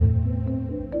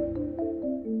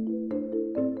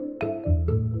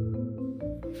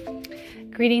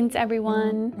Greetings,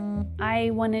 everyone.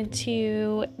 I wanted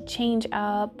to change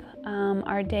up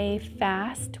our day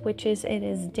fast, it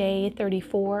is day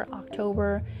 34,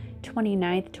 October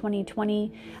 29th,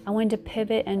 2020. I wanted to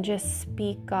pivot and just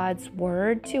speak God's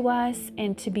word to us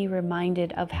and to be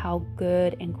reminded of how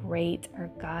good and great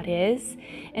our God is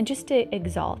and just to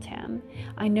exalt him.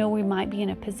 I know we might be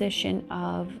in a position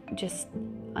of just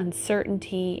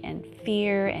uncertainty and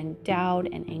fear and doubt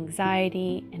and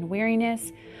anxiety and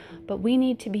weariness, but we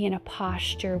need to be in a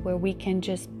posture where we can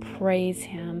just praise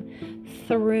him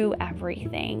through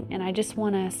everything. And I just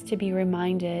want us to be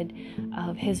reminded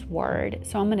of his word.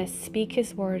 So I'm going to speak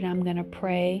his word and I'm going to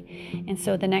pray. And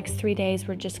so the next 3 days,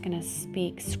 we're just going to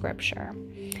speak scripture.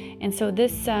 And so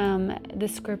this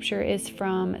scripture is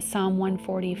from Psalm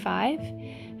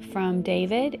 145 from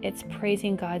David. It's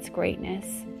praising God's greatness.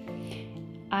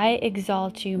 I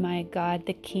exalt you, my God,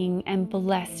 the King, and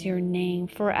bless your name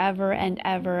forever and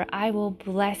ever. I will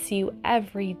bless you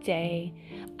every day.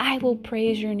 I will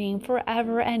praise your name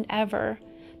forever and ever.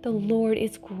 The Lord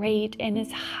is great and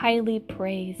is highly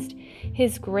praised.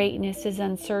 His greatness is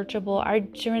unsearchable.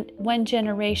 One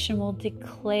generation will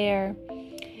declare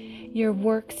your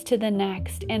works to the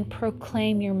next and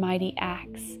proclaim your mighty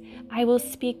acts. I will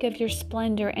speak of your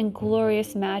splendor and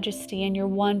glorious majesty and your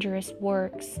wondrous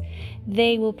works.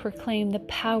 They will proclaim the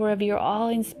power of your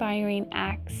awe-inspiring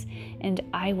acts, and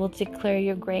I will declare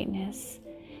your greatness.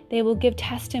 They will give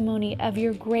testimony of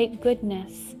your great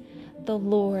goodness. The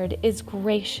Lord is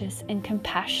gracious and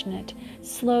compassionate,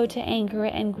 slow to anger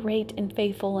and great and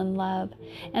faithful in love.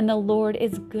 And the Lord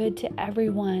is good to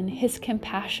everyone. His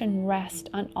compassion rests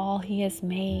on all he has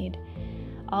made.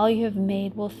 All you have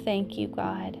made will thank you,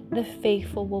 God. The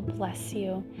faithful will bless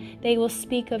you. They will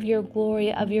speak of your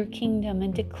glory, of your kingdom,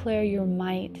 and declare your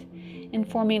might,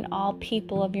 informing all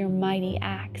people of your mighty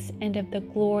acts and of the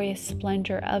glorious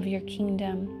splendor of your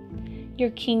kingdom. Your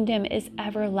kingdom is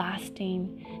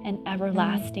everlasting, an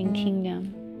everlasting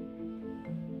kingdom.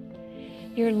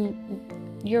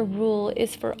 Your rule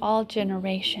is for all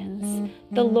generations.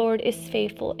 The Lord is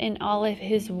faithful in all of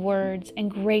his words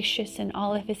and gracious in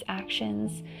all of his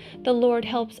actions. The Lord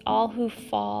helps all who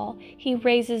fall. He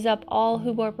raises up all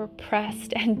who are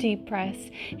oppressed and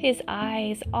depressed.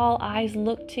 All eyes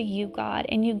look to you, God,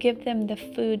 and you give them the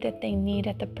food that they need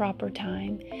at the proper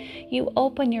time. You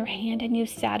open your hand and you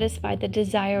satisfy the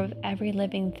desire of every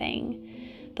living thing.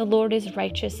 The Lord is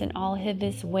righteous in all of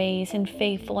his ways and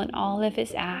faithful in all of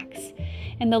his acts.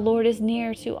 And the Lord is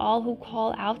near to all who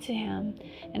call out to him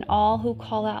and all who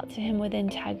call out to him with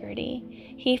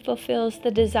integrity. He fulfills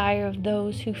the desire of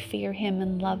those who fear him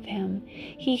and love him.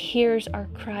 He hears our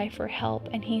cry for help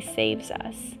and he saves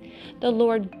us. The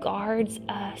Lord guards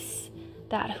us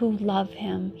that who love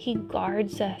him. He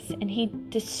guards us and he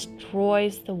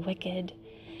destroys the wicked.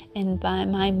 And by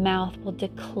my mouth will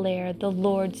declare the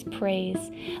Lord's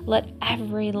praise. Let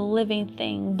every living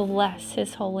thing bless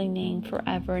his holy name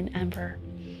forever and ever.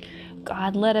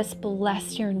 God, let us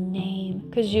bless your name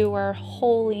because you are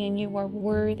holy and you are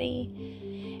worthy.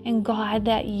 And God,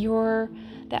 that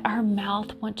our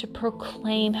mouth want to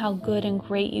proclaim how good and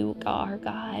great you are,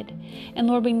 God. And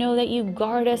Lord, we know that you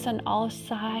guard us on all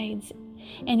sides.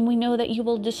 And we know that you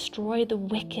will destroy the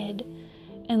wicked.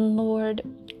 And Lord,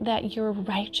 that you're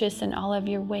righteous in all of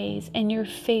your ways, and you're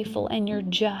faithful and you're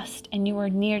just, and you are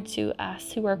near to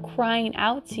us who are crying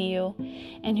out to you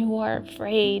and who are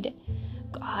afraid.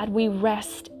 God, we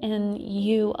rest in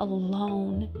you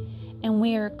alone, and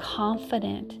we are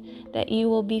confident that you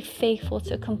will be faithful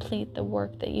to complete the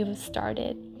work that you have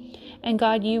started. And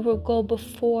God, you will go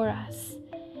before us,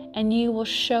 and you will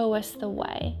show us the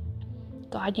way.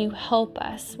 God, you help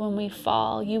us when we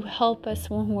fall. You help us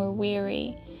when we're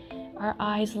weary. Our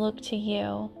eyes look to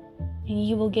you, and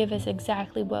you will give us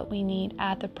exactly what we need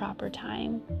at the proper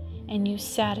time, and you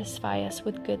satisfy us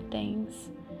with good things.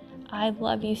 I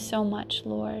love you so much,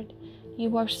 Lord.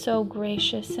 You are so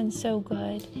gracious and so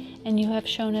good, and you have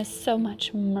shown us so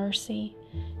much mercy,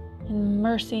 and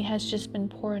mercy has just been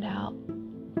poured out.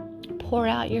 Pour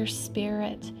out your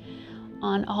spirit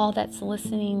on all that's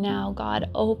listening now, God.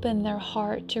 Open their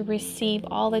heart to receive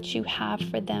all that you have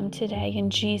for them today in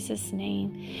Jesus'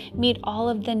 name. Meet all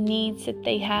of the needs that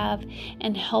they have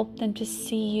and help them to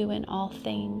see you in all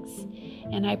things.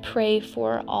 And I pray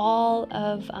for all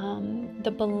of the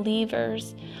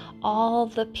believers, all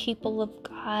the people of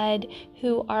God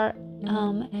who are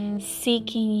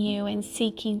seeking you and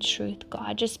seeking truth,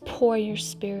 God. Just pour your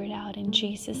spirit out in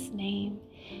Jesus' name.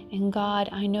 And God,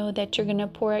 I know that you're going to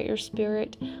pour out your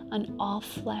spirit on all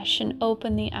flesh and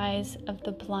open the eyes of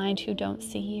the blind who don't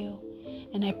see you.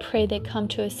 And I pray they come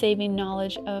to a saving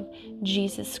knowledge of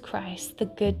Jesus Christ, the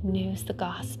good news, the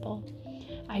gospel.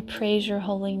 I praise your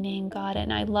holy name, God,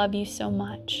 and I love you so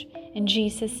much. In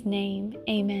Jesus' name,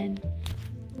 amen.